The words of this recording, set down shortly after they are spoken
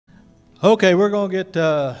Okay, we're going to get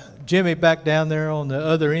Jimmy back down there on the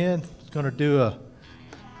other end. He's going to do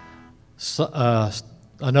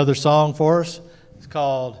another song for us. It's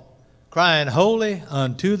called Crying Holy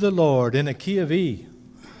Unto the Lord in the key of E,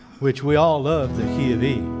 which we all love the key of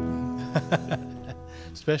E,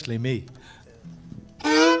 especially me.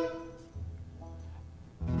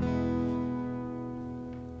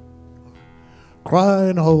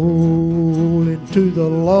 Crying holy to the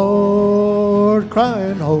Lord,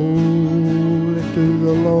 crying holy to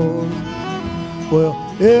the Lord. Well,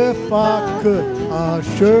 if I could, I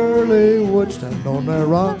surely would stand on that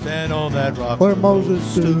rock. Stand on that rock where Moses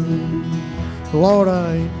stood. Lord,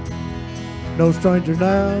 I ain't no stranger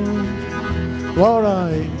now. Lord,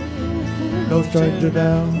 I ain't no stranger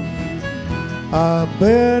now. I've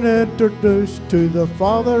been introduced to the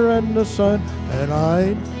Father and the Son, and I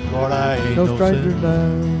ain't Lord, I ain't no stranger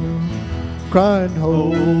now. Crying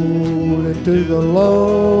holy to the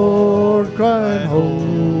Lord, crying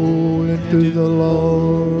holy to the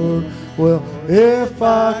Lord. Well, if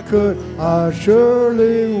I could, I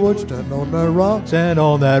surely would stand on that rock. Stand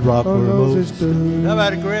on that rock where Moses stood. How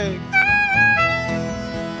about it, Greg?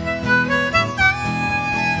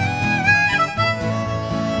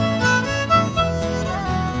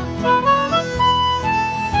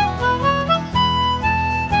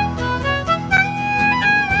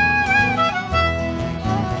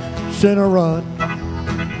 Sinner, run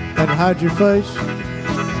and hide your face.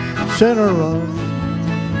 Sinner, run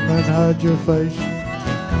and hide your face.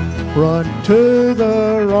 Run to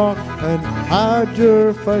the rock and hide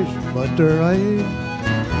your face. But there ain't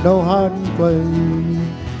no hiding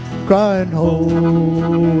place. Crying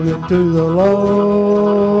holy to the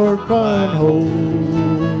Lord, crying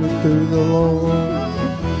holy to the Lord.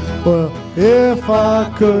 Well, if I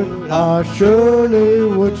could, I surely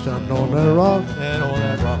would stand on that rock. Stand on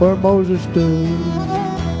that rock where Moses stood.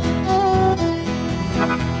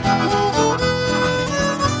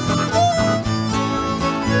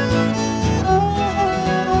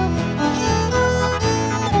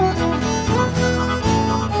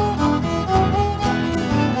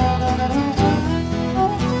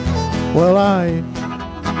 Well, I ain't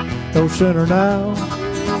no sinner now.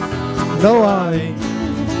 No, I ain't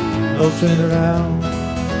no sinner now.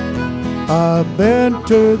 I've been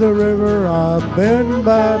to the river, I've been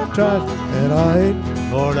baptized, and I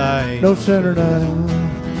ain't Lord, I ain't no sinner now.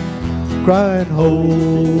 Crying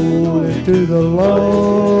holy to the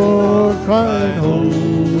Lord, crying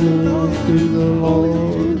holy to the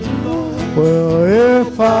Lord. Well,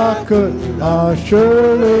 if I could, I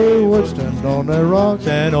surely would stand on that rock.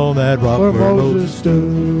 Stand on that rock where Moses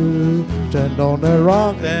stood. Stand on that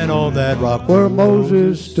rock. Stand on that rock where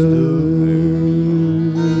Moses stood.